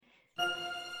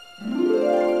Hello,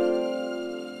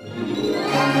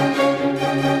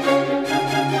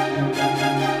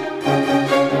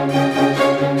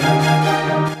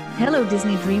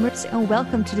 Disney Dreamers, and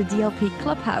welcome to the DLP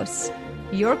Clubhouse,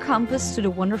 your compass to the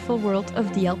wonderful world of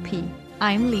DLP.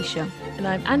 I'm Leisha. And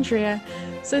I'm Andrea.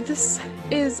 So this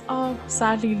is our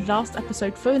sadly last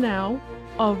episode for now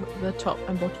of the Top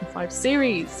and Bottom 5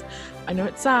 series. I know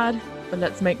it's sad, but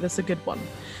let's make this a good one.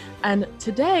 And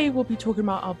today we'll be talking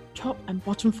about our top and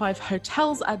bottom 5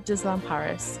 hotels at Disneyland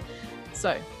Paris.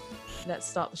 So let's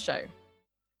start the show.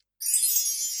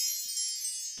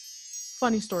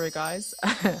 Funny story, guys.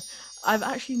 I've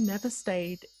actually never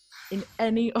stayed in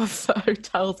any of the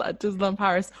hotels at Disneyland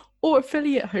Paris or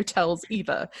affiliate hotels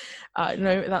either.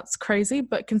 No, that's crazy,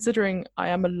 but considering I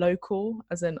am a local,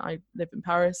 as in I live in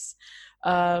Paris,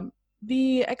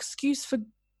 the excuse for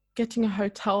getting a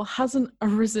hotel hasn't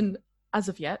arisen as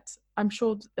of yet. I'm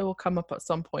sure it will come up at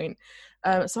some point.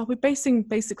 So I'll be basing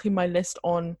basically my list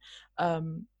on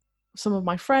some of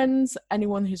my friends,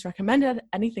 anyone who's recommended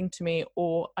anything to me,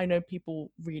 or I know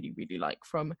people really, really like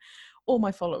from all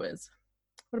my followers.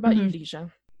 What about you,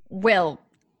 Leisha? Well,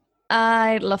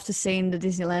 I love to stay in the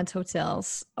Disneyland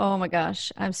hotels. Oh my gosh,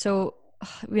 I'm so,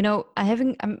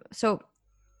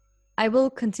 I will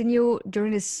continue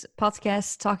during this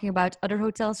podcast talking about other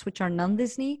hotels which are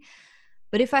non-Disney.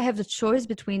 But if I have the choice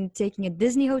between taking a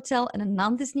Disney hotel and a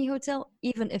non-Disney hotel,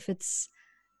 even if it's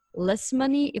less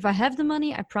money, if I have the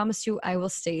money, I promise you I will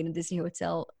stay in a Disney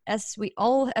hotel. As we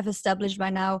all have established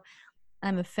by now,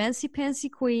 I'm a fancy pantsy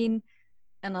queen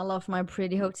and I love my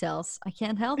pretty hotels. I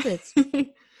can't help it.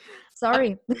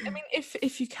 Sorry. I mean,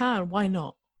 if you can, why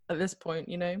not at this point,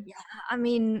 you know? Yeah, I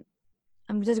mean,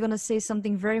 I'm just going to say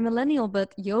something very millennial,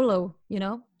 but YOLO,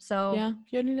 So yeah,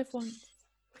 you only live once.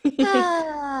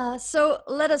 So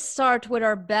let us start with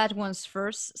our bad ones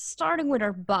first, starting with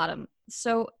our bottom.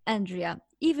 So, Andrea,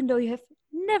 even though you have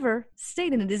never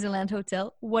stayed in a Disneyland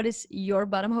hotel, what is your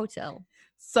bottom hotel?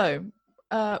 So,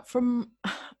 can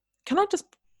I just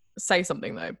say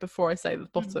something though before I say the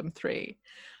bottom 3?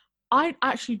 I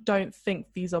actually don't think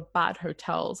these are bad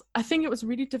hotels. I think it was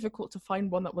really difficult to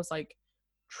find one that was like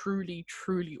truly,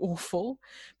 truly awful,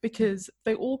 because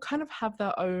they all kind of have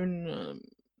their own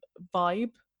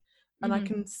vibe, and I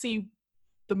can see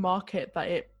the market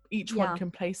that each one can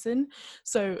place in.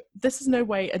 So this is no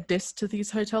way a diss to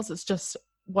these hotels. It's just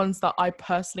ones that I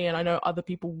personally, and I know other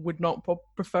people would not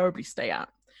preferably stay at.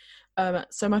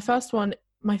 So my first one,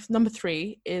 my number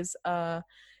 3 is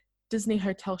Disney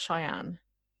Hotel Cheyenne.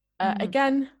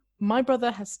 Again, my brother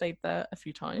has stayed there a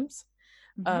few times,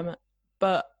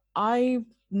 but I've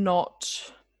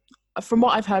not, from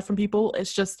what I've heard from people,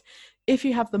 it's just if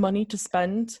you have the money to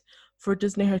spend for a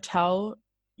Disney hotel,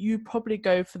 you probably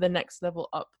go for the next level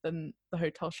up than the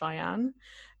Hotel Cheyenne,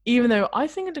 even though I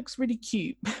think it looks really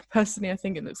cute. Personally, I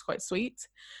think it looks quite sweet.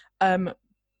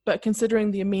 But considering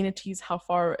the amenities, how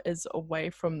far it is away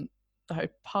from the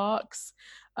parks,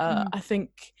 I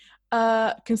think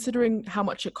considering how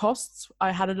much it costs,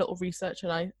 I had a little research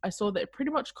and I saw that it pretty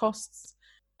much costs,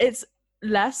 it's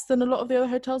less than a lot of the other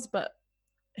hotels, but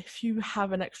if you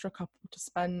have an extra couple to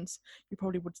spend, you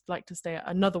probably would like to stay at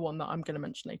another one that I'm going to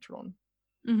mention later on.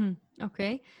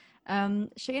 Okay.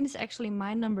 Cheyenne is actually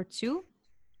my number 2.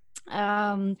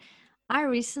 I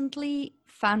recently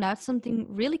found out something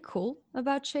really cool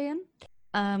about Cheyenne.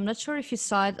 I'm not sure if you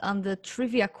saw it on the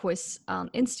trivia quiz on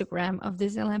Instagram of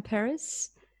Disneyland Paris.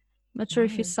 Not sure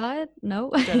if you saw it.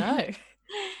 No? I don't know.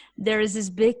 There is this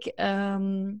big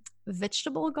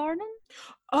vegetable garden.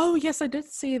 Oh, yes, I did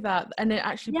see that. And it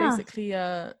actually basically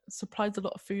supplies a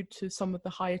lot of food to some of the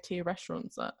higher tier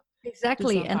restaurants.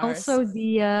 Exactly. And Paris. Also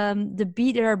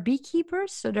there are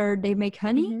beekeepers, so they make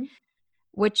honey,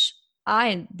 which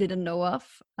I didn't know of.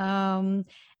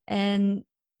 And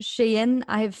Cheyenne,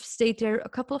 I've stayed there a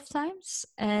couple of times,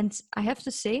 and I have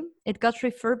to say, it got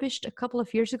refurbished a couple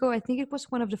of years ago. I think it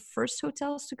was one of the first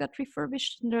hotels to get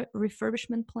refurbished in the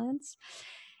refurbishment plans.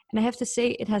 And I have to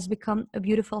say, it has become a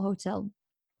beautiful hotel.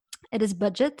 It is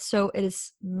budget, so it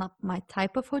is not my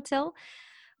type of hotel.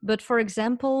 But for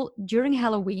example, during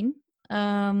Halloween,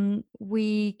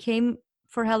 we came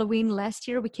for Halloween last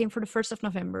year. We came for the 1st of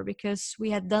November because we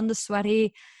had done the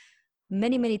soirée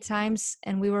many, many times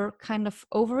and we were kind of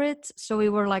over it. So we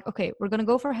were like, okay, we're going to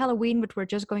go for Halloween, but we're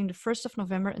just going the 1st of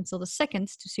November until the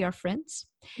 2nd to see our friends.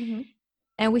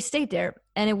 And we stayed there,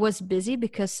 and it was busy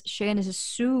because Cheyenne is a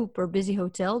super busy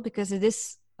hotel because it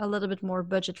is a little bit more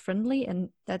budget friendly, and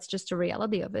that's just the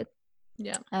reality of it.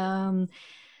 Yeah.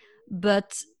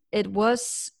 But it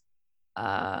was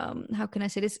how can I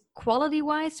say this, quality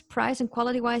wise, price and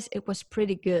quality wise, it was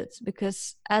pretty good,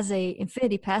 because as a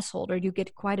Infinity Pass holder you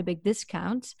get quite a big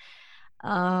discount.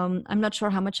 I'm not sure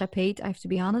how much I paid, I have to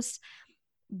be honest,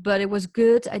 but it was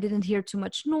good. I didn't hear too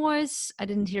much noise, I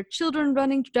didn't hear children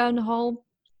running down the hall,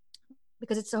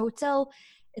 because it's a hotel.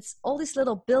 It's all these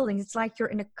little buildings. It's like you're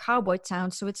in a cowboy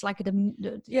town. So it's like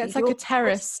it's like a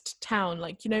terraced town.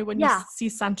 Like, you know, when you see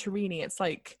Santorini, it's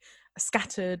like a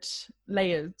scattered,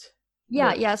 layered.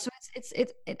 Yeah. So it's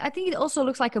I think it also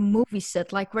looks like a movie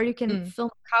set, like where you can film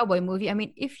a cowboy movie. I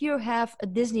mean, if you have a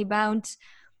Disney bound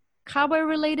cowboy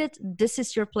related, this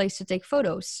is your place to take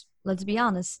photos. Let's be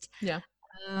honest. Yeah.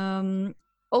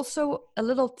 Also, a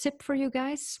little tip for you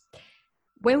guys.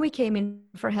 When we came in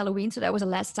for Halloween, so that was the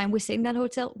last time we stayed in that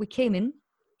hotel, we came in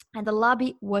and the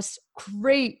lobby was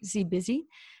crazy busy.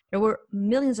 There were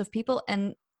millions of people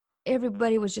and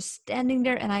everybody was just standing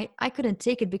there, and I couldn't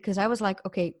take it, because I was like,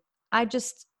 okay, I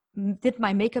just did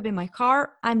my makeup in my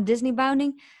car. I'm Disney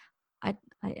bounding. I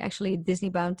actually Disney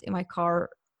bound in my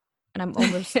car, and I'm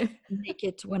almost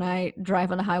naked when I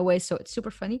drive on the highway, so it's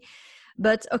super funny.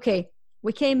 But okay,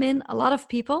 we came in, a lot of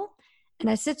people. And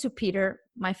I said to Peter,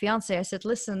 my fiance, I said,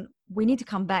 listen, we need to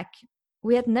come back.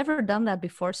 We had never done that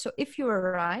before. So if you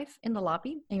arrive in the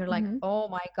lobby and you're like, oh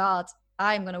my God,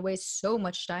 I'm going to waste so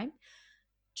much time,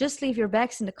 just leave your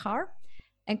bags in the car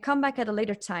and come back at a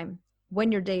later time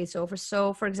when your day is over.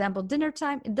 So for example, dinner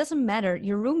time, it doesn't matter.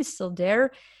 Your room is still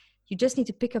there. You just need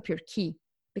to pick up your key,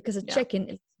 because a check-in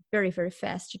is very, very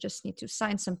fast. You just need to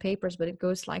sign some papers, but it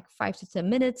goes like 5 to 10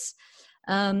 minutes.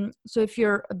 So if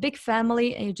you're a big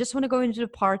family and you just want to go into the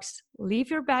parks, leave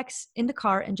your bags in the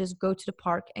car and just go to the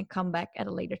park and come back at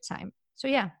a later time. So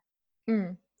yeah.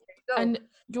 And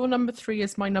your number 3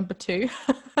 is my number 2.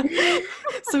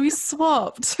 So we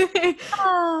swapped.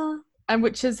 And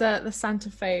which is the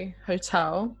Santa Fe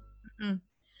Hotel.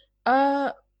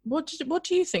 What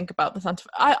do you think about the Santa Fe?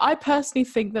 I personally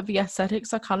think that the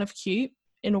aesthetics are kind of cute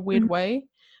in a weird way.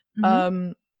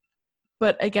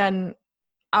 But again,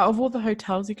 out of all the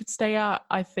hotels you could stay at,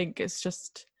 I think it's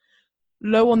just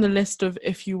low on the list of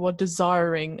if you were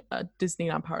desiring a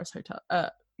Disneyland Paris hotel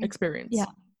experience. Yeah,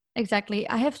 exactly.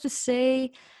 I have to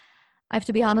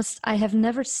be honest, I have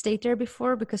never stayed there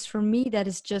before, because for me that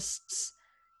is just,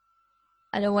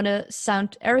 I don't want to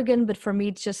sound arrogant, but for me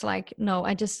it's just like, no,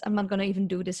 I'm not going to even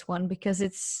do this one, because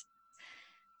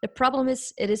the problem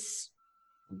is it is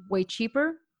way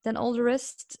cheaper than all the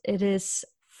rest. It is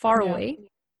far away.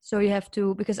 So you have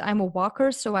to, because I'm a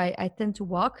walker, so I tend to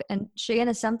walk, and Cheyenne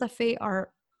and Santa Fe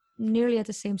are nearly at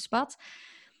the same spot.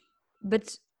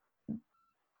 But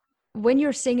when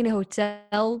you're staying in a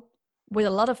hotel with a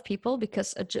lot of people,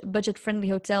 because a budget-friendly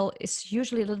hotel is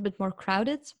usually a little bit more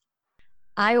crowded,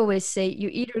 I always say you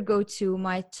either go to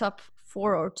my top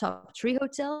 4 or top 3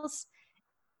 hotels,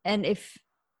 and if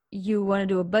you want to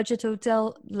do a budget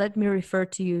hotel, let me refer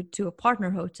to you to a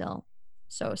partner hotel.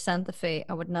 So Santa Fe,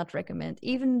 I would not recommend,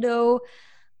 even though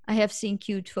I have seen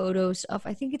cute photos of,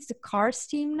 I think it's the Cars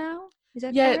team now. Is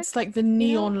that correct? It's like the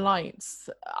neon lights.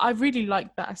 I really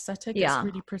like that aesthetic. It's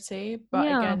really pretty. But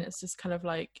again, it's just kind of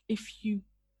like, if you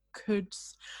could,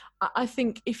 I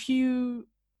think if you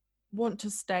want to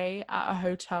stay at a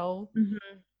hotel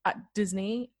at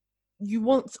Disney, you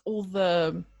want all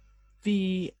the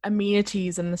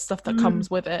amenities and the stuff that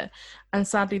comes with it, and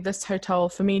sadly this hotel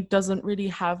for me doesn't really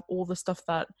have all the stuff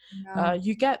that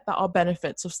you get that are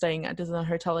benefits of staying at a Disneyland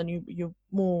hotel, and you're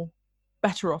more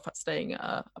better off at staying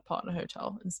at a partner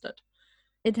hotel instead.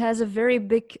 It has a very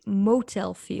big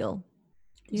motel feel.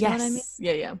 You know what I mean?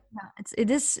 Yeah. It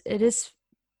is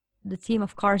the theme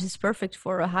of Cars is perfect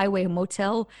for a highway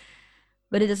motel,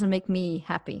 but it doesn't make me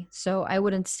happy, so I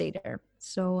wouldn't stay there.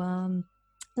 So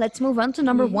let's move on to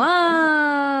number 1.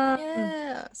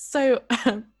 Yeah. So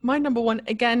my number 1,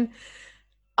 again,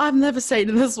 I've never stayed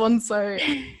in this one, so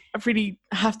I really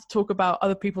have to talk about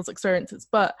other people's experiences.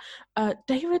 But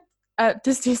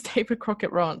Disney's David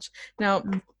Crockett Ranch. Now,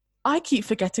 I keep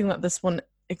forgetting that this one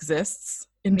exists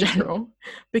in general,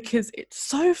 because it's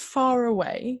so far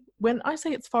away. When I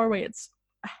say it's far away,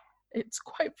 it's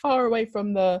quite far away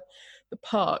from the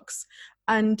parks,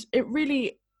 and it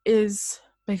really is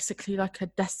basically like a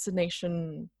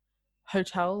destination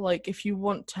hotel. Like if you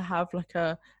want to have like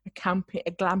a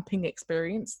glamping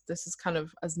experience, this is kind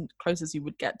of as close as you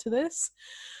would get to this.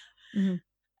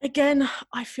 Again,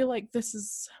 I feel like this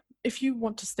is, if you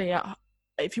want to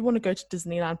go to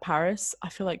Disneyland Paris, I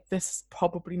feel like this is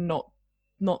probably not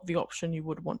the option you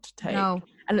would want to take. No.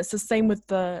 And it's the same with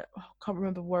I can't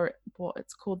remember what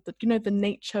it's called, the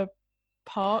nature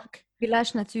park,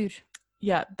 Village Nature.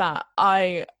 Yeah, that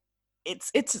I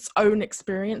it's its own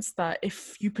experience, that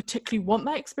if you particularly want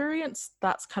that experience,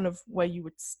 that's kind of where you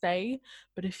would stay.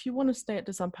 But if you want to stay at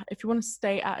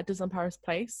a Disneyland Paris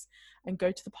place and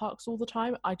go to the parks all the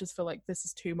time, I just feel like this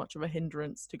is too much of a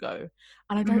hindrance to go.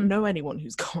 And I don't know anyone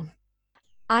who's gone.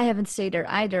 I haven't stayed there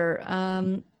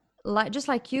either. Just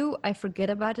like you, I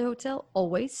forget about the hotel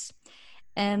always.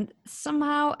 And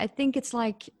somehow I think it's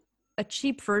like a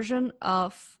cheap version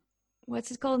of,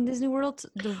 what's it called in Disney World?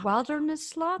 The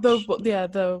Wilderness Lodge?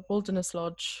 The Wilderness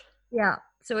Lodge. Yeah.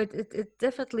 So it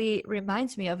definitely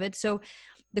reminds me of it. So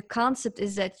the concept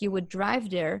is that you would drive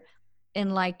there in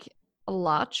like a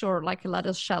lodge or like a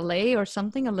little chalet or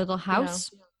something, a little house.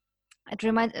 Yeah. It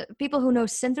reminds people who know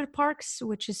Center Parks,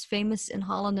 which is famous in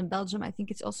Holland and Belgium. I think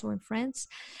it's also in France.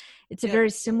 It's a very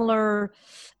similar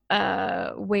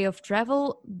way of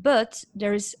travel, but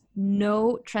there is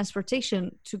no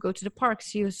transportation to go to the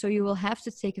parks. So you will have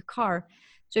to take a car.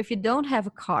 So if you don't have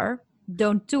a car,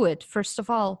 don't do it, first of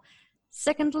all.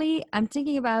 Secondly, I'm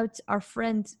thinking about our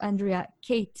friend Andrea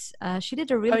Kate. She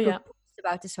did a really good post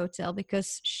about this hotel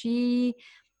because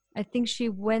I think she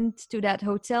went to that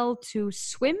hotel to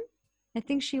swim. I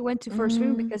think she went to first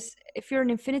swim because if you're an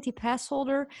Infinity Pass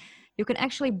holder, you can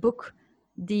actually book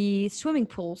the swimming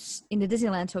pools in the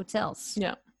Disneyland hotels.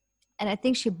 Yeah. And I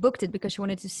think she booked it because she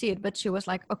wanted to see it, but she was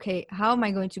like, okay, how am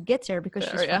I going to get there? Because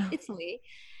she's from Italy.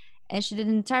 And she did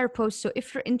an entire post. So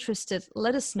if you're interested,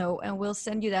 let us know and we'll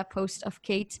send you that post of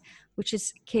Kate, which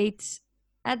is Kate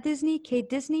at Disney, Kate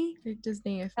Disney. Kate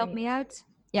Disney, I think. Help me out.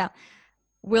 Yeah.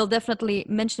 We'll definitely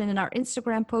mention it in our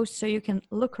Instagram post so you can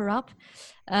look her up.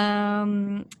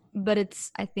 But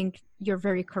I think you're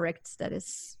very correct.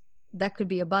 That could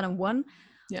be a bottom one.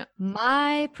 Yeah.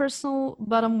 My personal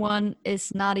bottom one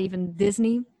is not even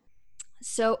Disney.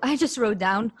 So I just wrote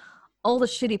down all the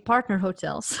shitty partner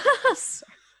hotels.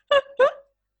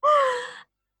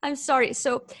 I'm sorry.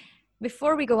 So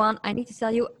before we go on, I need to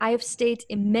tell you, I have stayed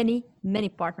in many, many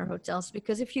partner hotels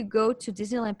because if you go to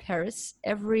Disneyland Paris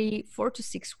every 4 to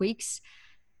 6 weeks,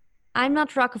 I'm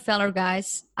not Rockefeller,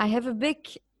 guys. I have a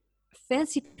big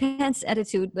fancy pants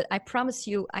attitude, but I promise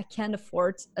you I can't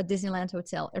afford a Disneyland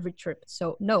hotel every trip.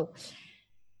 So no.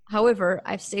 However,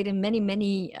 I've stayed in many,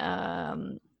 many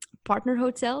partner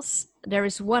hotels. There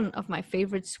is one of my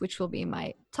favorites, which will be in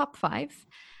my top 5.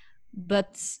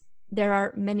 But there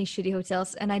are many shitty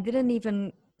hotels, and I didn't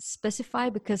even specify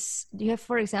because you have,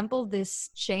 for example, this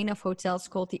chain of hotels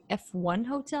called the F1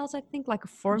 hotels, I think, like a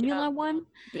Formula One.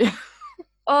 Yeah.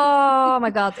 Oh my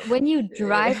God. When you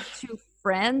drive to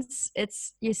France,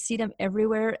 you see them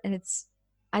everywhere, and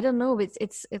I don't know,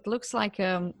 it looks like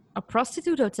a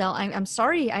prostitute hotel. I'm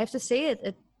sorry, I have to say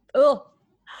it.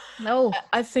 No.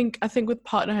 I think with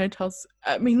partner hotels,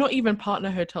 I mean, not even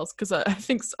partner hotels, because I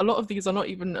think a lot of these are not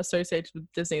even associated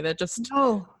with Disney. They're just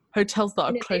hotels that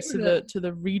are close to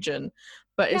the region.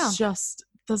 But it's just,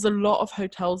 there's a lot of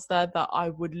hotels there that I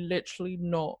would literally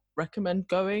not recommend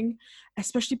going,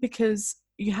 especially because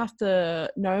you have to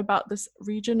know about this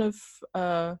region of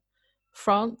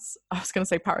France. I was going to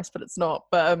say Paris, but it's not.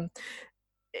 But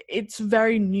it's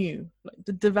very new. Like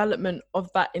the development of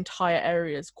that entire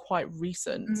area is quite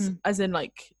recent, as in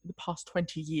like the past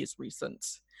 20 years recent.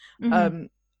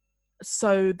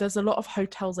 So there's a lot of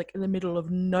hotels like in the middle of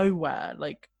nowhere,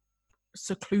 like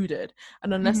secluded,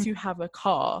 and unless you have a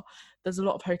car, there's a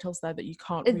lot of hotels there that you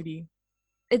can't really.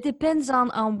 It depends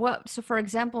on what. So for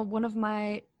example, one of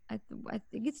my I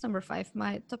think it's number 5,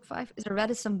 my top 5 is a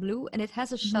Radisson Blu, and it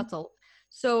has a shuttle.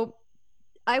 So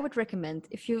I would recommend,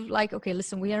 if you like, okay,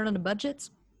 listen, we are on a budget,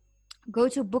 go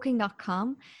to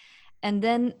booking.com and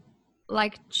then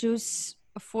like choose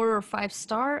a 4 or 5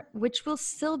 star, which will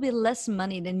still be less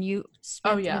money than you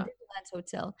spend in a Disneyland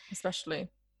hotel. Especially.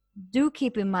 Do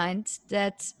keep in mind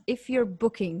that if you're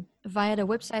booking via the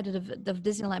website of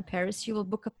Disneyland Paris, you will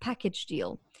book a package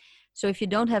deal. So if you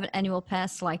don't have an annual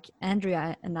pass like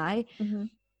Andrea and I,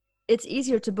 it's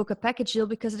easier to book a package deal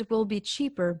because it will be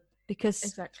cheaper.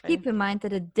 Because keep in mind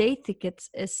that a day ticket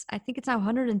is, I think it's now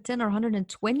 110 or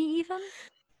 120 even.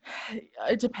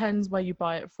 It depends where you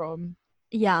buy it from.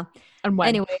 Yeah. And when.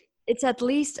 Anyway, it's at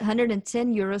least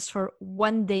 110 euros for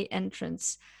 1 day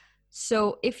entrance.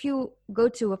 So if you go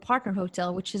to a partner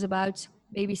hotel, which is about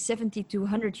maybe 70 to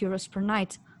 100 euros per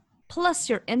night, plus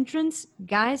your entrance,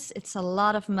 guys, it's a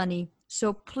lot of money.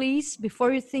 So please,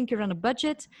 before you think you're on a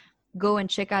budget, go and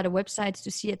check out a website to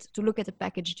see it, to look at the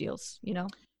package deals, you know?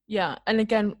 Yeah, and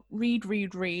again, read.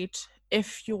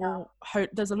 If you're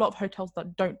there's a lot of hotels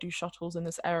that don't do shuttles in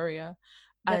this area,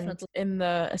 Definitely. And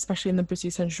especially in the Bussy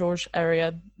Saint Georges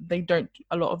area,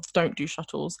 a lot of don't do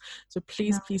shuttles. So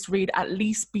please read. At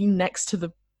least be next to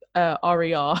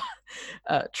RER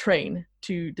train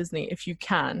to Disney if you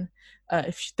can,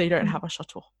 if they don't have a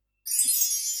shuttle.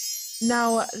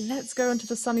 Now, let's go into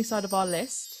the sunny side of our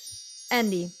list.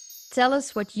 Andy, tell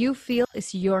us what you feel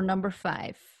is your number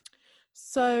 5.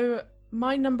 So,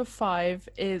 my number 5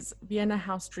 is Vienna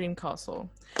House Dream Castle.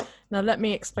 Now, let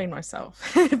me explain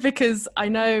myself, because I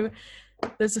know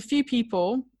there's a few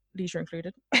people, Leisure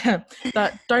included,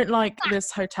 that don't like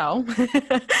this hotel.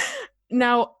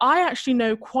 Now, I actually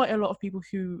know quite a lot of people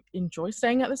who enjoy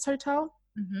staying at this hotel,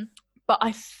 but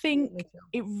I think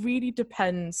it really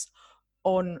depends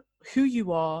on who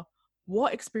you are,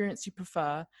 what experience you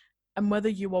prefer, and whether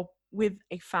you are with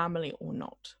a family or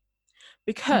not.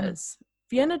 Because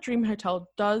Vienna Dream Hotel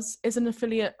is an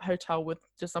affiliate hotel with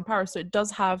Disneyland Paris, so it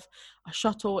does have a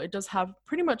shuttle, it does have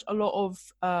pretty much a lot of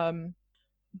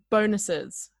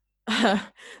bonuses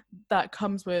that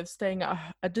comes with staying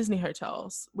at a Disney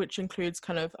hotels, which includes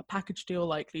kind of a package deal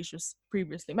like Leisha's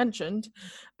previously mentioned.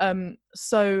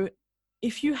 So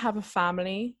if you have a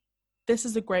family, this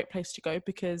is a great place to go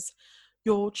because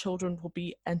your children will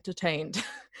be entertained.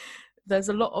 There's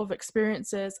a lot of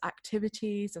experiences,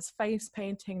 activities, there's face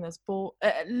painting, there's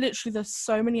literally there's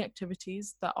so many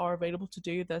activities that are available to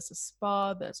do. There's a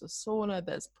spa, there's a sauna,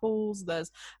 there's pools,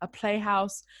 there's a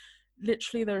playhouse.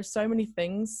 Literally there are so many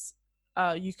things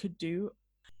you could do.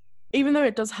 Even though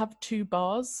it does have 2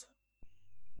 bars,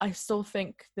 I still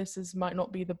think this might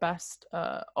not be the best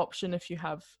option if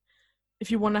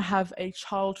you want to have a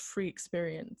child-free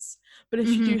experience. But if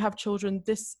you do have children,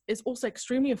 this is also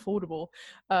extremely affordable.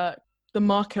 The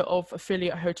market of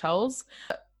affiliate hotels.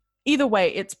 Either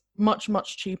way, it's much,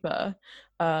 much cheaper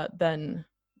than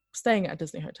staying at a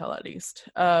Disney hotel, at least.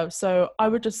 So I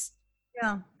would just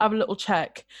have a little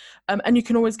check. And you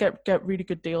can always get really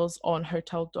good deals on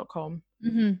hotel.com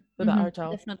for that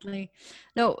hotel. Definitely.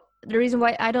 No, the reason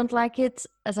why I don't like it,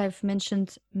 as I've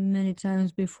mentioned many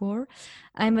times before,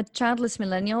 I'm a childless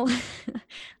millennial.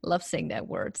 Love saying that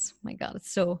word. My God,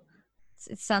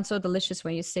 it sounds so delicious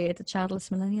when you say it, a childless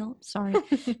millennial. Sorry.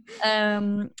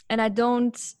 And I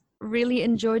don't really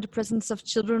enjoy the presence of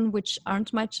children which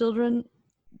aren't my children,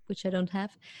 which I don't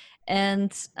have.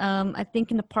 And I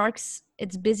think in the parks,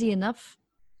 it's busy enough.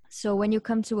 So when you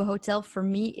come to a hotel, for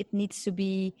me, it needs to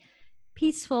be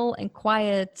peaceful and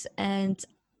quiet. And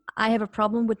I have a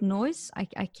problem with noise.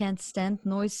 I can't stand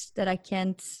noise that I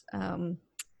can't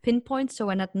pinpoint. So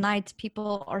when at night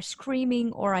people are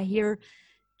screaming or I hear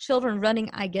children running,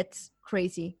 I get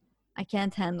crazy. I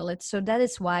can't handle it. So that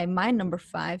is why my number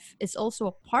 5 is also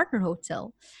a partner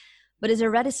hotel, but is a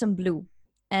Radisson Blu.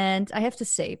 And I have to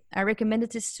say, I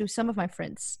recommended this to some of my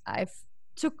friends. I've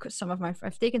taken some of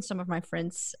my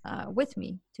friends with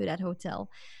me to that hotel,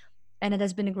 and it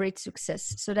has been a great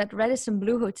success. So that Radisson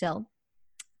Blu hotel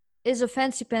is a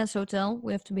fancy pants hotel.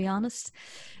 We have to be honest.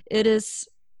 It is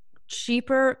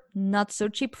cheaper, not so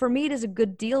cheap. For me, it is a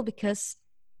good deal because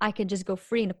I can just go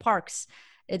free in the parks.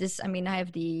 It is, I mean, I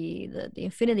have the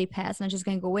Infinity Pass and I'm just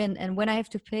going to go in. And when I have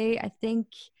to pay, I think,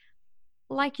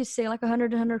 like you say, like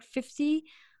 100, 150,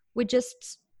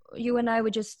 you and I, we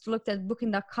just looked at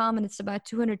booking.com and it's about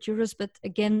 200 euros. But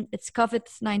again, it's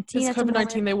COVID-19. It's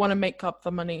COVID-19, they want to make up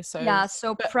the money. So yeah,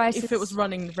 so prices, if it was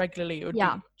running regularly, it would be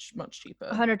much cheaper.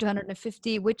 100 to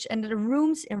 150, and the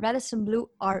rooms in Radisson Blu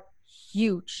are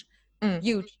huge.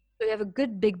 Huge. So you have a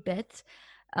good big bed.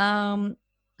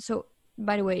 So,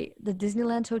 by the way, the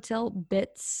Disneyland hotel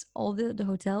beds, all the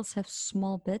hotels have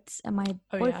small beds. And my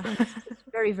boyfriend is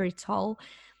very, very tall.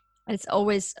 And it's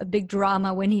always a big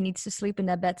drama when he needs to sleep in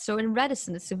that bed. So in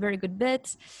Radisson, it's a very good bed.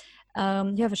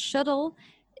 You have a shuttle.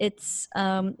 It's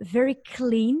very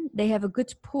clean. They have a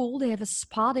good pool. They have a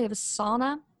spa. They have a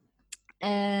sauna.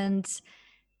 And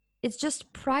it's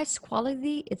just price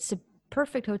quality. It's a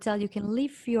perfect hotel. You can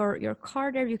leave your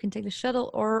car there. You can take the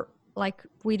shuttle, or like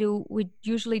we do, we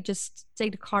usually just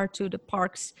take the car to the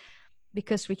parks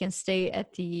because we can stay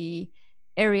at the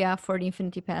area for the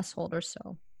Infinity Pass holders.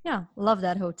 So yeah, love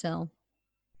that hotel.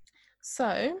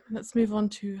 So let's move on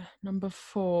to number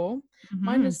 4.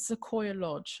 Mine is Sequoia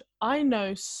Lodge. I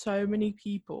know so many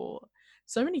people,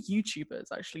 so many YouTubers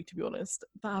actually, to be honest,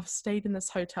 that have stayed in this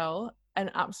hotel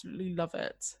and absolutely love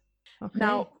it. Okay.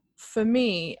 Now, for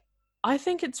me, I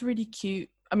think it's really cute.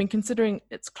 I mean, considering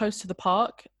it's close to the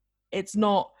park, it's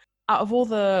not, out of all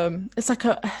it's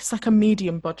like a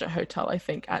medium budget hotel, I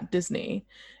think, at Disney.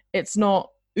 It's not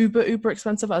uber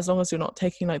expensive as long as you're not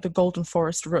taking like the Golden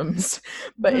Forest rooms,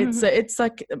 but it's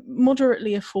like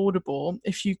moderately affordable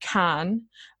if you can.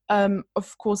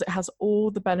 Of course, it has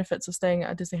all the benefits of staying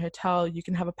at a Disney hotel. You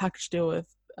can have a package deal with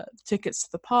tickets to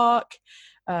the park,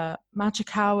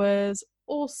 magic hours,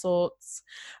 all sorts.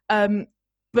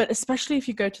 But especially if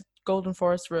you go to Golden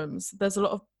Forest rooms, there's a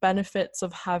lot of benefits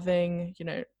of having,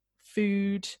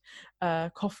 food,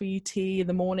 coffee, tea in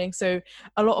the morning. So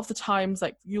a lot of the times,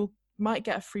 like, you might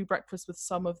get a free breakfast with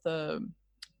some of the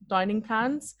dining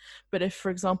plans. But if, for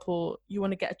example, you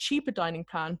want to get a cheaper dining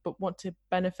plan but want to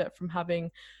benefit from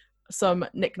having some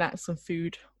knickknacks and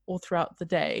food all throughout the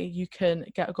day, you can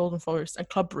get a Golden Forest and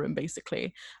club room,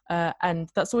 basically. And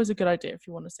that's always a good idea if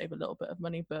you want to save a little bit of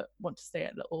money but want to stay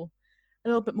a little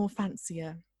bit more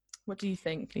fancier. What do you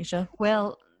think, Leisha?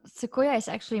 Well, Sequoia is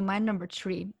actually my number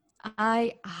 3.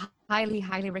 I highly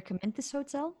recommend this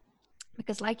hotel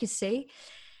because, like you say,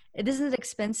 it isn't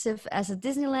expensive as a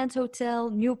Disneyland hotel,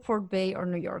 Newport Bay, or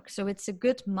New York. So it's a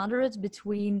good moderate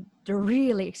between the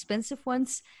really expensive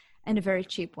ones and the very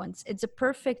cheap ones. It's a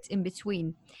perfect in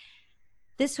between.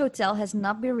 This hotel has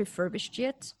not been refurbished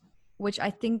yet, which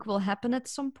I think will happen at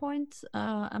some point.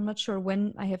 I'm not sure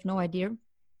when, I have no idea,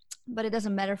 but it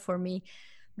doesn't matter for me.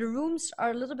 The rooms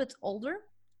are a little bit older.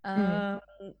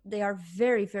 They are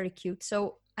very cute.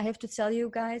 So I have to tell you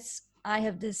guys, I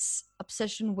have this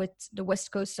obsession with the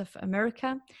West Coast of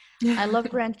America. I love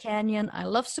Grand Canyon. I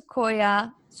love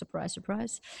Sequoia. Surprise,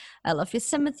 surprise. I love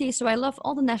Yosemite. So I love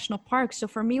all the national parks. So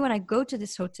for me, when I go to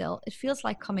this hotel, it feels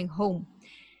like coming home.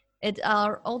 It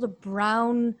are all the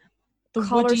brown, the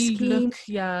color woody scheme. look,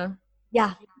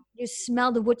 yeah. You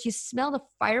smell the wood, you smell the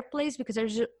fireplace because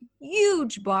there's a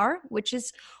huge bar, which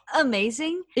is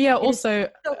amazing. Yeah, also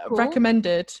so cool.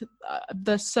 recommended.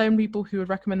 There's so many people who would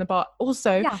recommend the bar.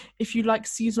 Also, if you like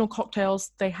seasonal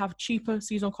cocktails, they have cheaper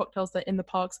seasonal cocktails that in the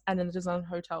parks and in the Disneyland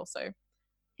Hotel. So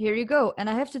here you go. And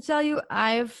I have to tell you,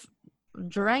 I've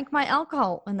drank my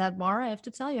alcohol in that bar. I have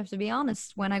to tell you, I have to be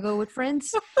honest. When I go with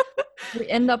friends, we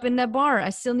end up in that bar.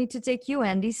 I still need to take you,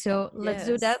 Andy. So let's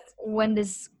do that when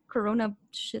this Corona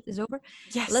shit is over.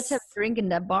 Yes, let's have a drink in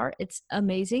that bar. It's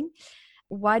amazing.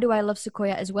 Why do I love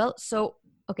Sequoia as well? So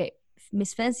okay,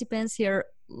 Miss Fancy Pants here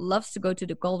loves to go to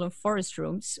the Golden Forest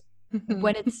rooms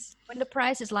when the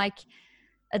price is like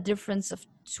a difference of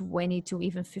 20 to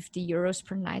even 50 euros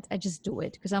per night. I just do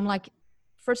it because I'm like,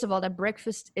 first of all, that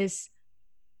breakfast is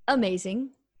amazing.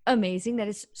 That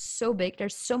is so big.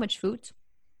 There's so much food.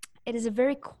 It is a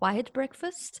very quiet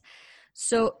breakfast.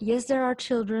 So yes, there are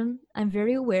children, I'm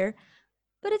very aware,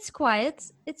 but it's quiet,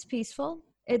 it's peaceful,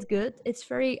 it's good, it's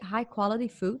very high quality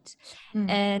food.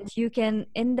 And you can,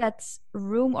 in that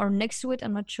room or next to it,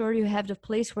 I'm not sure, you have the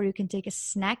place where you can take a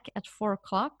snack at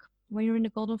 4:00 when you're in the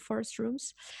Golden Forest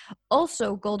rooms.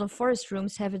 Also, Golden Forest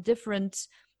rooms have a different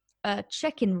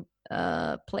check-in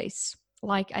place.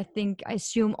 Like I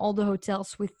assume all the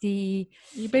hotels with the...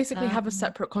 You basically have a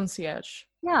separate concierge.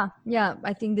 Yeah.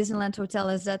 I think Disneyland Hotel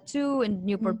has that too. In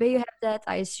Newport Bay, you have that.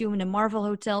 I assume in a Marvel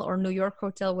Hotel or New York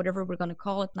Hotel, whatever we're going to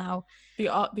call it now. The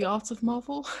Art of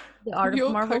Marvel? The Art New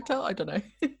of York Marvel Hotel? I don't know.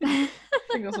 I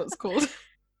think that's what it's called.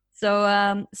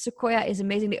 So Sequoia is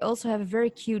amazing. They also have a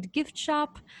very cute gift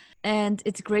shop. And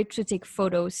it's great to take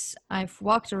photos. I've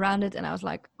walked around it and I was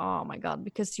like, oh my God,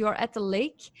 because you're at the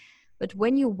lake. But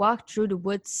when you walk through the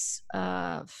woods,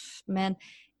 man,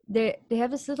 they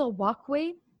have this little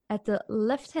walkway at the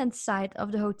left-hand side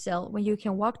of the hotel when you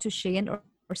can walk to Cheyenne or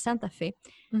Santa Fe.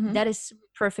 That is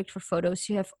perfect for photos.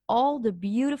 You have all the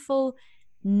beautiful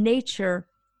nature,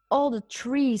 all the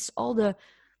trees, all the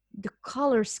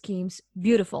color schemes.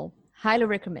 Beautiful. Highly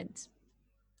recommend.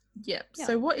 Yep. Yeah.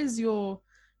 So what is your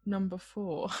number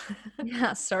 4?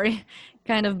 Sorry,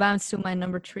 kind of bounced to my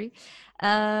number 3.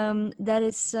 That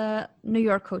is New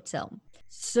York Hotel.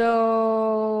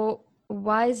 So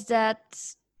why is that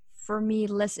for me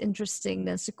less interesting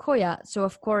than Sequoia? So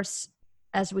of course,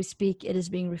 as we speak, it is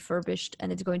being refurbished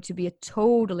and it's going to be a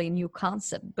totally new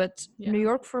concept. But New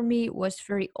York for me was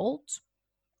very old.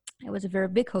 It was a very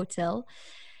big hotel.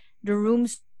 The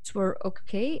rooms were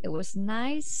okay. It was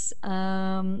nice.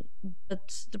 But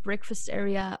the breakfast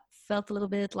area felt a little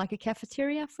bit like a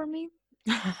cafeteria for me.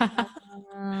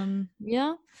 And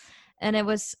it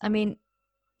was,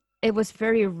 it was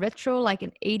very retro, like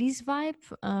an 80s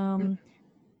vibe.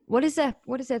 What is that?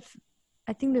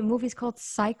 I think the movie is called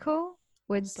Psycho,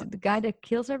 with the guy that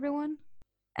kills everyone.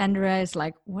 Andrea is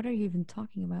like, what are you even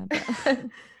talking about?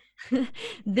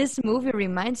 This movie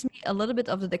reminds me a little bit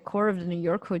of the decor of the New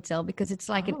York Hotel because it's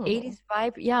like an 80s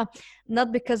vibe. Yeah,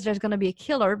 not because there's going to be a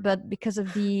killer, but because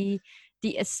of the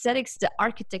aesthetics, the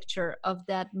architecture of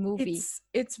that movie.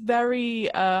 It's very,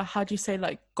 how do you say,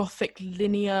 like Gothic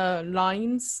linear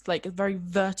lines, like very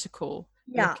vertical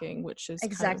looking, which is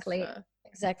exactly.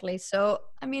 So,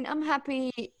 I'm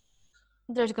happy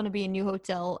there's going to be a new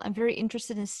hotel. I'm very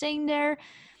interested in staying there.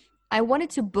 I wanted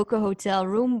to book a hotel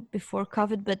room before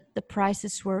COVID, but the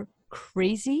prices were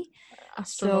crazy. So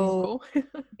Astronomical.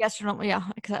 gastronomy, yeah.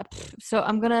 So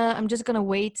I'm just gonna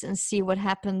wait and see what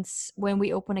happens when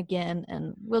we open again,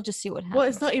 and we'll just see what Well,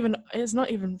 happens. it's not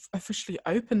even officially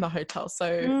open, the hotel,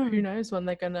 so who Mm, knows when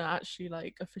they're gonna actually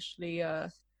like officially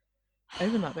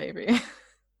open that baby.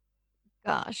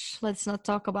 gosh, let's not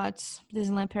talk about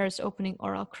Disneyland Paris opening,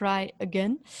 or I'll cry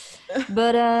again.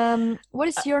 But what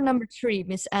is your number 3,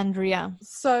 Miss Andrea?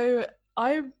 So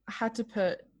I had to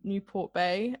put Newport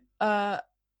Bay.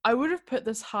 I would have put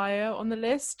this higher on the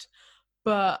list,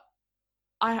 but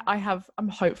I'm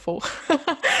hopeful.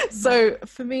 So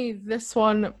for me, this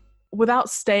one,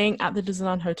 without staying at the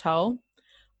Disneyland Hotel,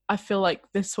 I feel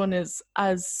like this one is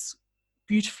as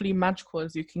beautifully magical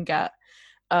as you can get.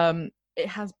 It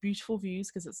has beautiful views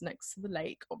because it's next to the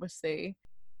lake, obviously.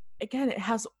 Again, it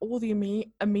has all the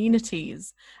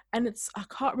amenities, and I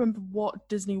can't remember what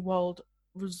Disney World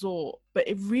resort, but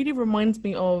it really reminds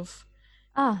me of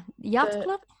Yacht the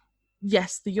Club.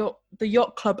 yes, the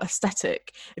yacht club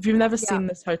aesthetic. If you've never Yeah. seen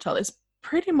this hotel, it's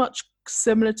pretty much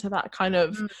similar to that kind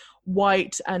of Mm.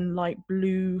 white and light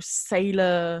blue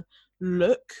sailor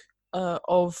look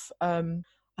of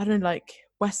I don't know, like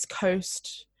West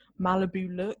Coast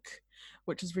Malibu look,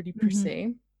 which is really Mhm.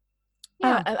 pretty.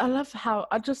 Yeah. I love how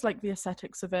I just like the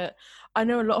aesthetics of it. I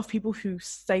know a lot of people who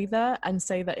stay there and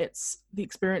say that the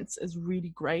experience is really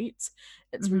great.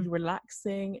 It's Mhm. really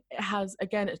relaxing. It has,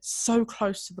 again, it's so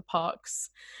close to the parks,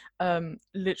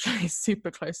 literally super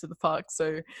close to the parks.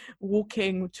 So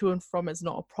walking to and from is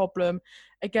not a problem.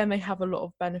 Again, they have a lot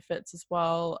of benefits as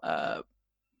well.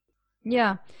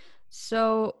 Yeah.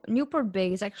 So Newport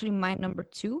Bay is actually my number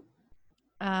 2.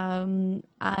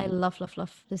 I love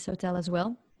this hotel as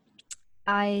well.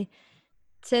 I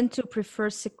tend to prefer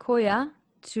Sequoia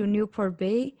to Newport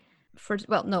Bay. First,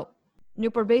 well, no,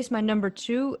 Newport Bay is my number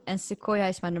 2, and Sequoia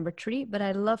is my number 3. But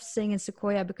I love staying in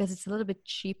Sequoia because it's a little bit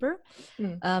cheaper,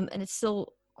 Mm, and it's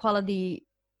still quality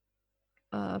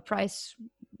price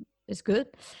is good.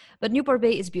 But Newport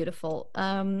Bay is beautiful.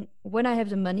 When I have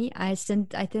the money, I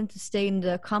tend to stay in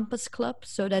the Compass Club,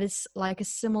 so that is like a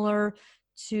similar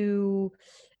to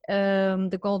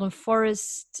the Golden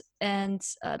Forest and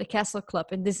the Castle Club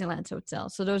in Disneyland Hotel.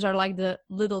 So those are like the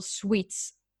little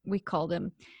suites, we call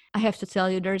them. I have to tell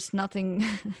you, there's nothing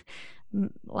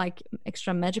like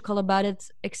extra magical about it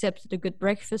except the good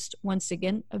breakfast. Once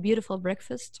again, a beautiful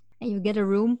breakfast, and you get a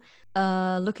room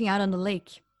looking out on the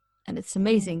lake, and it's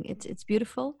amazing. It's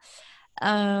beautiful.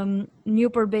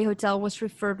 Newport Bay Hotel was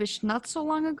refurbished not so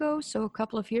long ago, so a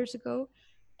couple of years ago,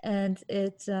 and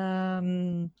it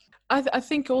I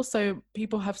think also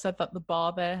people have said that the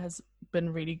bar there has been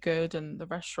really good, and the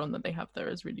restaurant that they have there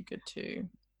is really good too.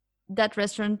 that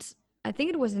restaurant, I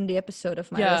think it was in the episode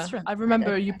of my Yeah, restaurant, I right?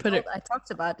 remember you put it. I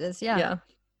talked about this. Yeah, Yeah.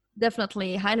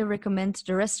 definitely highly recommend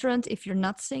the restaurant if you're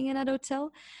not staying in that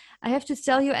hotel. I have to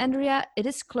tell you, Andrea, it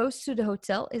is close to the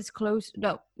hotel. It's close.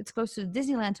 No, it's close to the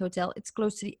Disneyland Hotel. It's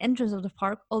close to the entrance of the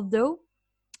park. Although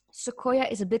Sequoia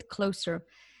is a bit closer,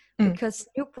 Mm. because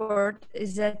Newport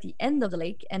is at the end of the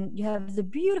lake and you have the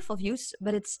beautiful views,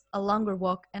 but it's a longer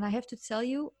walk. And I have to tell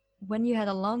you, when you had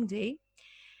a long day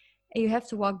and you have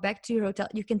to walk back to your hotel,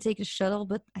 you can take a shuttle,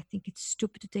 but I think it's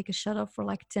stupid to take a shuttle for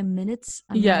like 10 minutes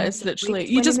and Yeah, then it's just wait literally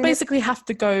you 20 just minutes. basically have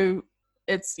to go.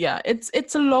 It's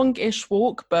a long-ish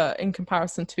walk, but in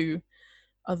comparison to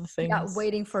other Yeah, things.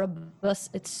 waiting for a bus,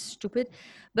 it's stupid.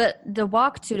 But the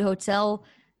walk to the hotel,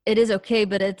 it is okay,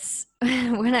 but it's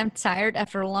when I'm tired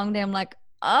after a long day, I'm like,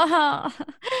 ah,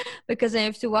 because I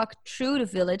have to walk through the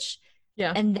village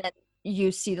Yeah. and then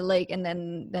you see the lake and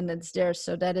then it's there.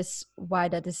 So that is why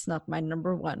that is not my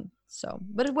number 1. So,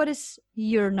 but what is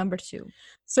your number 2?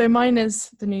 So mine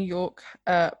is the New York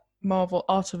Marvel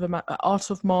Art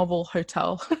of Marvel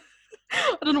Hotel.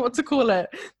 I don't know what to call it.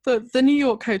 The New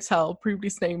York Hotel,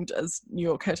 previously named as New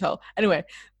York Hotel. Anyway,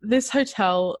 this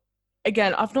hotel,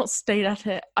 again, I've not stayed at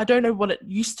it. I don't know what it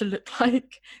used to look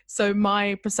like. So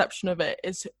my perception of it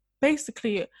is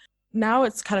basically now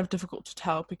it's kind of difficult to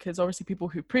tell because obviously people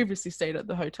who previously stayed at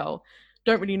the hotel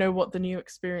don't really know what the new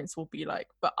experience will be like.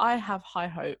 But I have high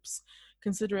hopes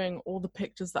considering all the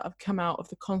pictures that have come out of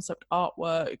the concept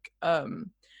artwork.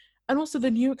 And also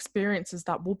the new experiences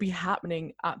that will be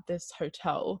happening at this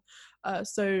hotel.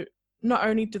 So not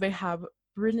only do they have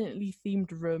brilliantly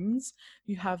themed rooms,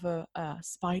 you have a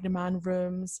Spider-Man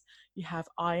rooms, you have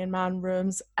Iron Man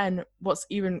rooms, and what's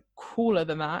even cooler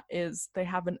than that is they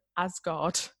have an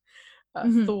Asgard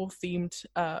Mm-hmm. Thor themed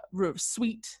room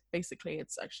suite. Basically,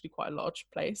 it's actually quite a large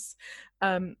place,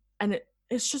 and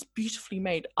it's just beautifully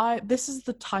made. This is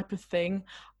the type of thing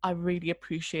I really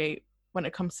appreciate when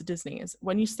it comes to Disney, is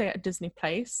when you stay at a Disney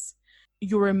place,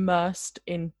 you're immersed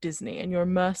in Disney and you're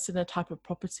immersed in a type of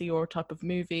property or a type of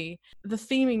movie. The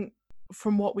theming,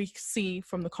 from what we see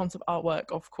from the concept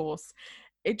artwork, of course,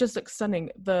 it just looks stunning.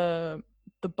 The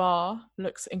bar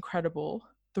looks incredible.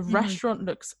 The restaurant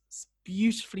looks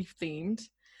beautifully themed.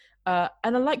 And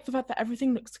I like the fact that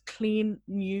everything looks clean,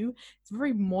 new. It's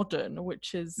very modern,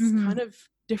 which is kind of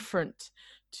different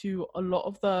to a lot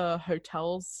of the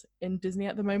hotels in Disney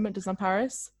at the moment, Disneyland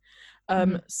Paris.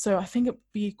 So I think it'd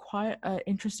be quite an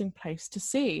interesting place to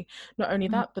see. Not only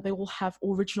that, but they will have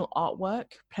original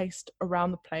artwork placed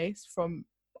around the place from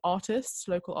artists,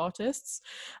 local artists.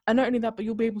 And not only that, but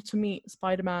you'll be able to meet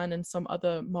Spider-Man and some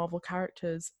other Marvel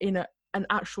characters in an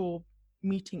actual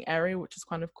meeting area, which is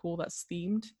kind of cool, that's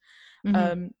themed.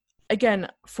 Again,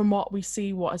 from what we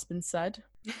see, what has been said.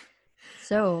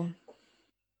 So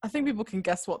I think people can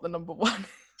guess what the number one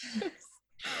is.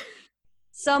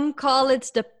 Some call it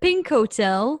the Pink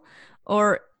Hotel,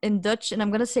 or in Dutch, and I'm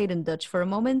going to say it in Dutch for a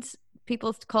moment,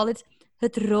 people call it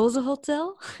het Roze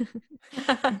Hotel.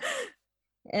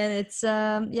 And it's,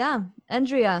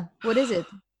 Andrea, what is it?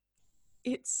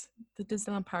 It's the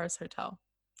Disneyland Paris Hotel.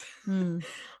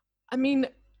 I mean,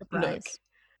 look,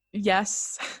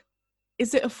 yes.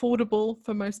 Is it affordable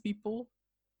for most people?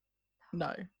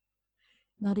 No.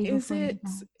 Not even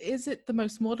is it the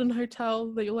most modern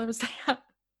hotel that you'll ever stay at?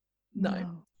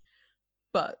 No.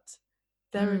 But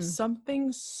there is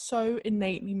something so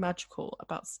innately magical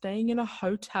about staying in a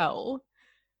hotel.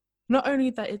 Not only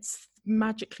that it's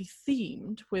magically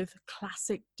themed with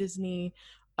classic Disney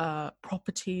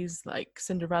properties like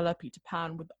Cinderella, Peter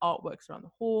Pan, with artworks around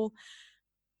the hall,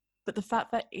 but the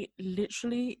fact that it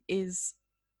literally is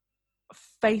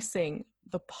facing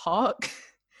the park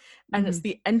and it's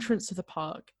the entrance to the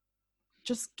park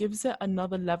just gives it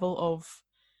another level of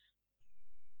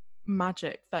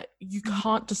magic that you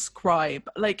can't describe.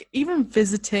 Like, even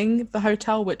visiting the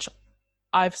hotel, which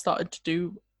I've started to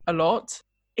do a lot,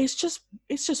 it's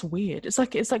just weird. It's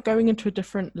like going into a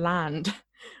different land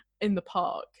in the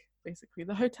park. Basically,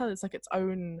 the hotel is like its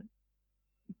own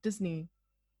Disney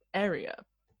area.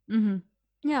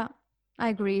 Yeah, I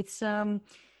agree. It's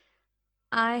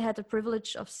I had the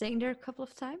privilege of staying there a couple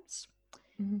of times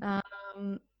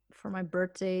for my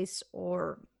birthdays,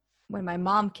 or when my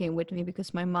mom came with me,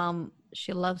 because my mom,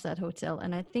 she loves that hotel,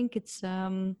 and I think it's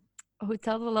a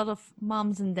hotel that a lot of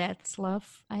moms and dads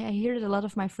love. I hear that a lot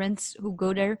of my friends who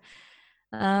go there,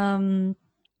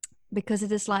 because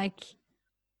it is like,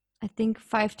 I think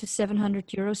 500 to 700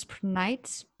 euros per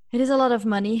night. It is a lot of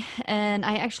money, and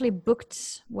I actually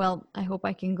booked, well, I hope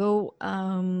I can go,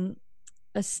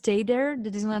 a stay there, the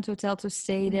Disneyland Hotel, to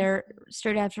stay there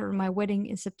straight after my wedding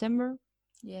in September.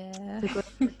 Yeah. To go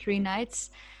for 3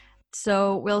 nights.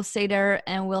 So we'll stay there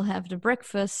and we'll have the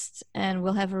breakfast, and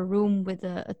we'll have a room with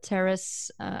a terrace,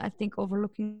 I think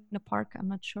overlooking the park. I'm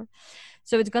not sure.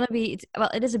 So it's going to be,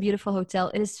 it is a beautiful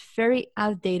hotel. It is very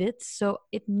outdated. So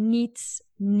it needs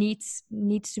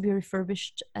to be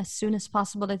refurbished as soon as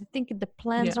possible. I think the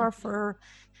plans are for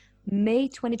May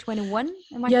 2021.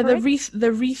 Am I correct? The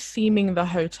retheming the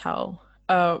hotel.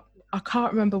 I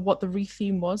can't remember what the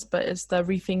retheme was, but it's the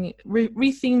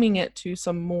retheming it to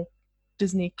some more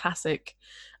Disney classic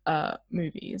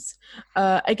movies.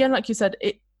 Again, like you said,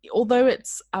 although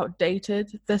it's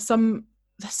outdated, there's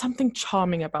something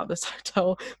charming about this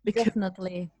hotel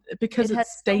because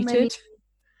it's dated.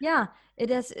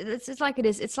 It is. It's like it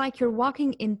is. It's like you're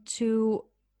walking into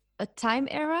a time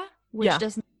era which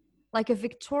doesn't, like a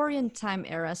Victorian time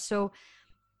era. So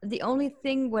the only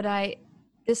thing what I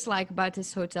dislike about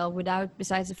this hotel,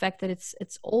 besides the fact that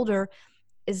it's older,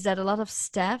 is that a lot of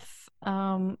staff,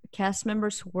 cast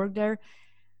members who work there,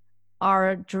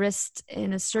 are dressed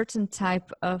in a certain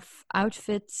type of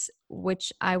outfits,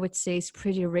 which I would say is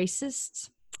pretty racist.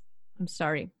 I'm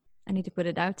sorry, I need to put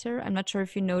it out there. I'm not sure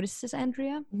if you noticed this,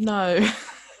 Andrea. No.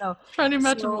 Trying to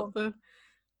imagine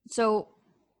So,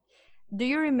 do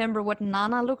you remember what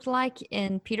Nana looked like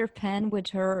in Peter Pan, with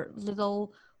her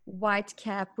little white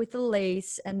cap with the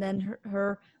lace, and then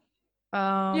her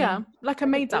like a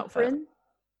maid's outfit.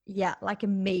 Yeah, like a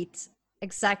maid,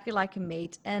 exactly like a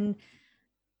maid. And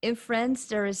in France,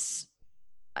 there is,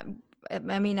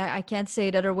 I mean, I can't say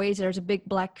it other ways. There's a big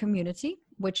Black community,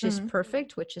 which is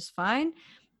perfect, which is fine,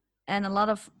 and a lot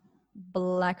of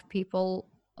Black people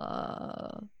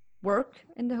work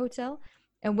in the hotel.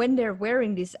 And when they're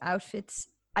wearing these outfits,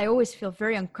 I always feel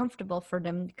very uncomfortable for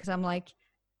them, because I'm like,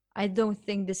 I don't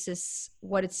think this is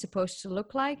what it's supposed to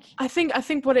look like. I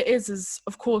think what it is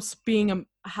of course,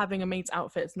 having a maid's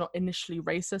outfit is not initially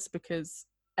racist, because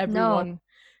everyone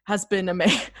has been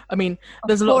amazing. I mean, Of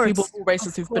there's a lot of people, course, all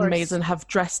races, who've been amazing and have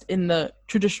dressed in the Mm,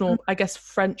 traditional, I guess,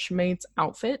 French maid's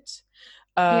outfit.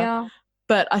 Uh, yeah,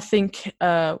 but I think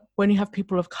when you have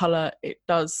people of color, it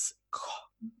does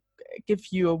give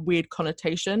you a weird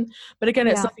connotation. But again,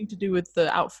 it's yeah. nothing to do with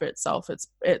the outfit itself.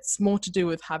 It's more to do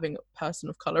with having a person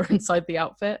of color inside the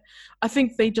outfit. I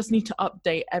think they just need to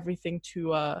update everything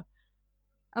to A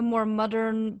more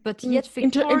modern, but yet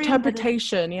Victorian. But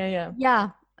interpretation. Yeah.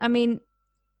 yeah, I mean,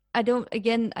 I don't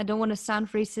want to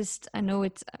sound racist. I know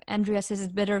it's Andrea says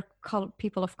it's better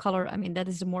people of color. I mean, that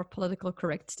is a more political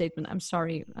correct statement. I'm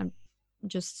sorry. I'm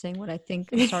just saying what I think.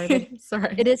 I'm sorry, but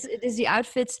Sorry. it is the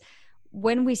outfits.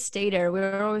 When we stay there,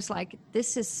 we're always like,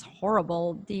 this is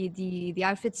horrible. The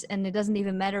outfits, and it doesn't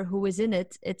even matter who is in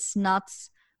it. It's not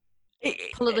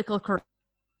political correct.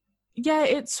 Yeah,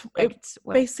 it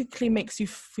basically makes you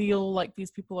feel like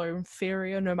these people are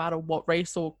inferior no matter what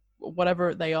race or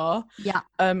whatever they are. Yeah.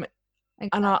 And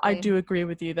Exactly. I do agree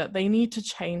with you that they need to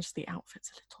change the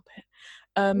outfits a little bit.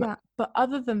 Yeah. But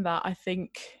other than that, I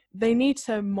think they need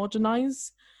to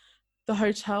modernize the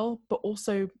hotel, but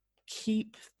also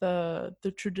keep the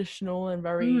traditional and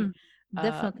very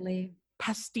Definitely.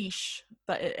 pastiche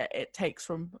that it takes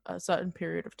from a certain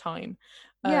period of time.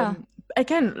 Yeah.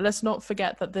 Again, let's not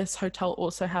forget that this hotel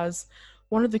also has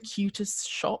one of the cutest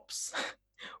shops.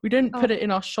 We didn't put Oh. it in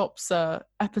our shops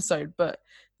episode, but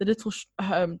the little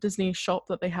Disney shop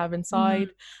that they have inside,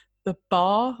 the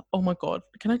bar. Oh my god!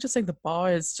 Can I just say the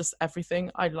bar is just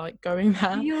everything. I like going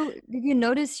there. Did you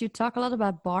notice you talk a lot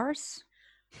about bars?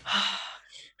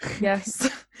 Yes.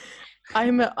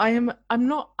 I'm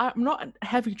not a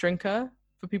heavy drinker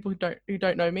for people who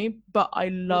don't know me, but I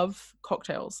love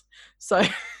cocktails. So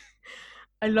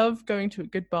I love going to a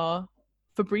good bar.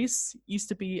 Fabrice used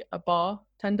to be a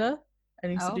bartender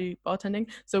and used to do bartending,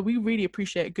 so we really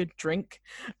appreciate a good drink.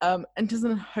 And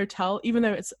Disney Hotel, even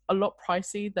though it's a lot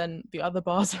pricey than the other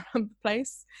bars around the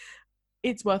place,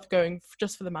 it's worth going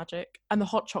just for the magic. And the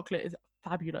hot chocolate is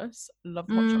fabulous. Love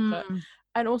the hot chocolate.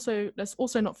 And also, let's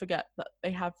also not forget that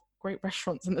they have great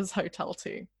restaurants in this hotel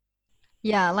too.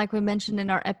 Yeah, like we mentioned in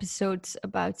our episodes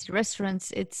about the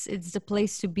restaurants, it's the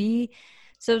place to be.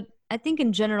 So I think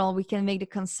in general we can make the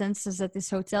consensus that this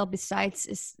hotel, besides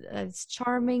it's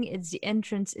charming, it's the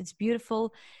entrance, it's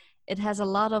beautiful, it has a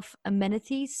lot of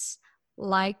amenities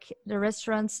like the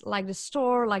restaurants, like the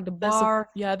store, like the bar.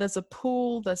 There's a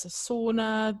pool, there's a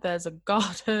sauna, there's a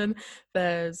garden,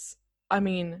 I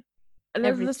mean,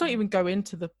 let's not even go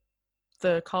into the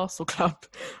castle club.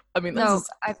 I mean,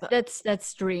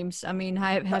 that's dreams. I mean,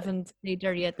 I haven't stayed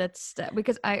there yet.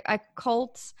 Because I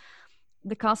called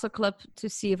the castle club to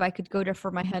see if I could go there for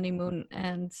my honeymoon,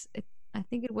 and I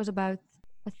think it was about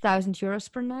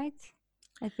 €1,000 per night.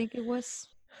 I think it was.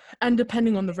 And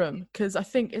depending on the room, because I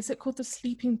think, is it called the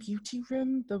Sleeping Beauty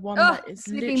room? The one that is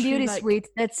Sleeping Beauty suite.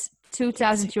 That's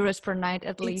 €2,000 per night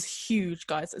at least. It's huge,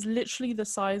 guys. It's literally the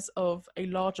size of a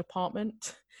large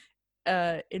apartment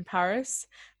in Paris,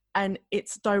 and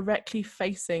it's directly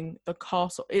facing the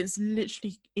castle. It's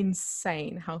literally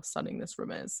insane how stunning this room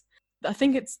is. I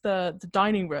think it's the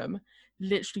dining room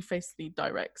literally basically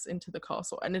directs into the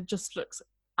castle, and it just looks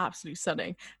absolutely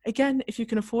stunning. Again, if you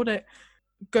can afford it,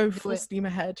 go full steam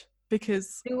ahead,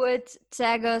 because do it.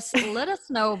 Tag us, let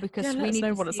us know, because we need know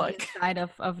to what it's see like inside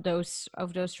of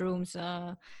those rooms.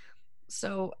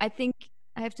 So I think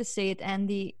I have to say it,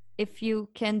 Andy. If you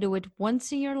can do it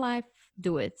once in your life,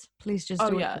 do it. Please just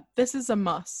do it. This is a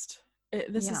must.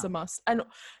 This is a must. And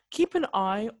keep an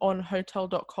eye on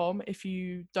hotel.com if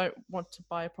you don't want to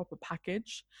buy a proper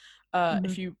package.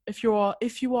 If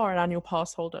you are an annual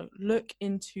pass holder, look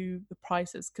into the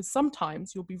prices, because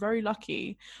sometimes you'll be very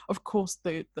lucky. Of course,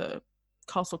 the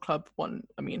Castle Club one,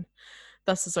 I mean,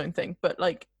 that's its own thing. But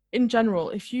like in general,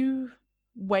 if you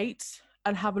wait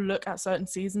and have a look at certain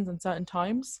seasons and certain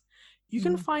times, you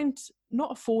can find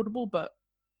not affordable but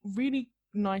really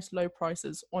nice low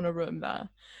prices on a room there,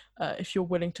 if you're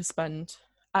willing to spend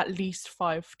at least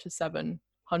 500 to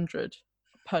 700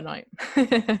 per night,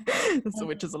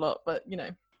 which is a lot, but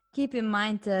keep in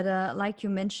mind that like you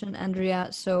mentioned, Andrea,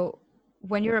 so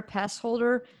when you're a pass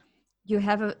holder, you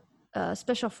have a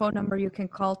special phone number you can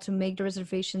call to make the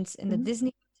reservations in the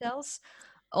Disney hotels.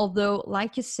 Although,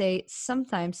 like you say,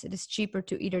 sometimes it is cheaper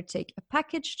to either take a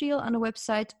package deal on a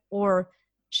website or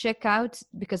check out,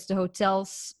 because the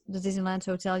Disneyland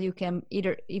hotel, you can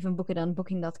either even book it on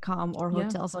booking.com or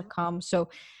hotels.com. So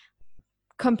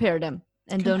compare them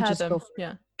and don't just go for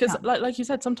it. Because like you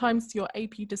said, sometimes your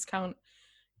AP discount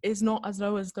is not as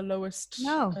low as the lowest.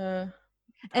 And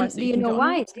do you know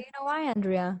why?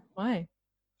 Andrea? Why?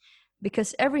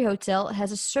 because every hotel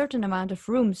has a certain amount of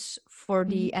rooms for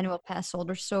the annual pass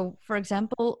holders. So, for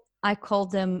example, I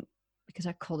called them, because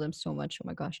I call them so much. Oh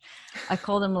my gosh. I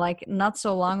called them like not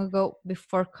so long ago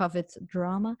before COVID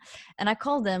drama. And I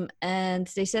called them and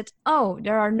they said, oh,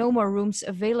 there are no more rooms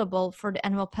available for the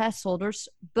annual pass holders,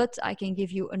 but I can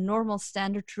give you a normal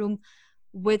standard room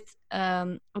with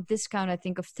a discount, I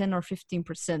think, of 10 or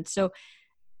 15%. So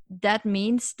that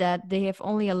means that they have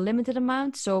only a limited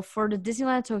amount. So for the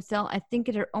Disneyland Hotel, I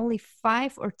think there are only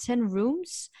 5 or 10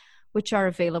 rooms which are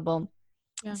available.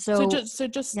 Yeah. So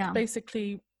just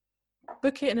basically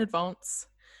book it in advance,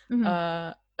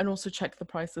 and also check the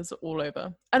prices all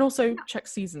over, and also check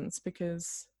seasons,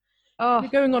 because if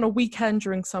you're going on a weekend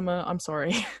during summer, I'm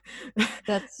sorry,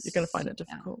 you're gonna find it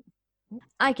difficult.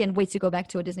 I can't wait to go back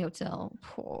to a Disney hotel.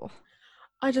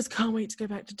 I just can't wait to go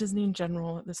back to Disney in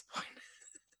general at this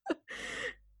point.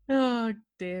 Oh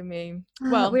dear me.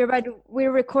 Well,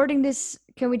 we're recording this.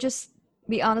 Can we just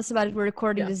be honest about it? We're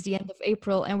recording this the end of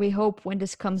April, and we hope when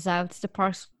this comes out, the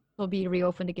parks will be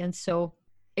reopened again. So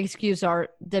excuse our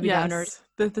Debbie Downers.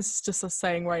 This is just us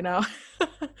saying right now.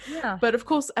 But of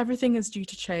course, everything is due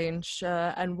to change,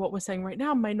 and what we're saying right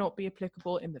now may not be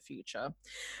applicable in the future.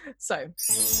 So,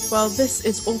 well, this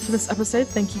is all for this episode.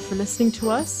 Thank you for listening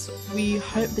to us. We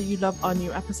hope that you love our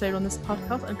new episode on this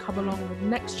podcast and come along with the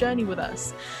next journey with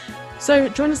us. So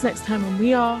join us next time when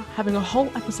we are having a whole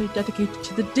episode dedicated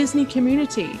to the Disney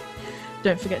community.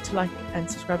 Don't forget to like and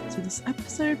subscribe to this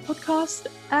episode podcast,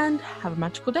 and have a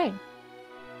magical day.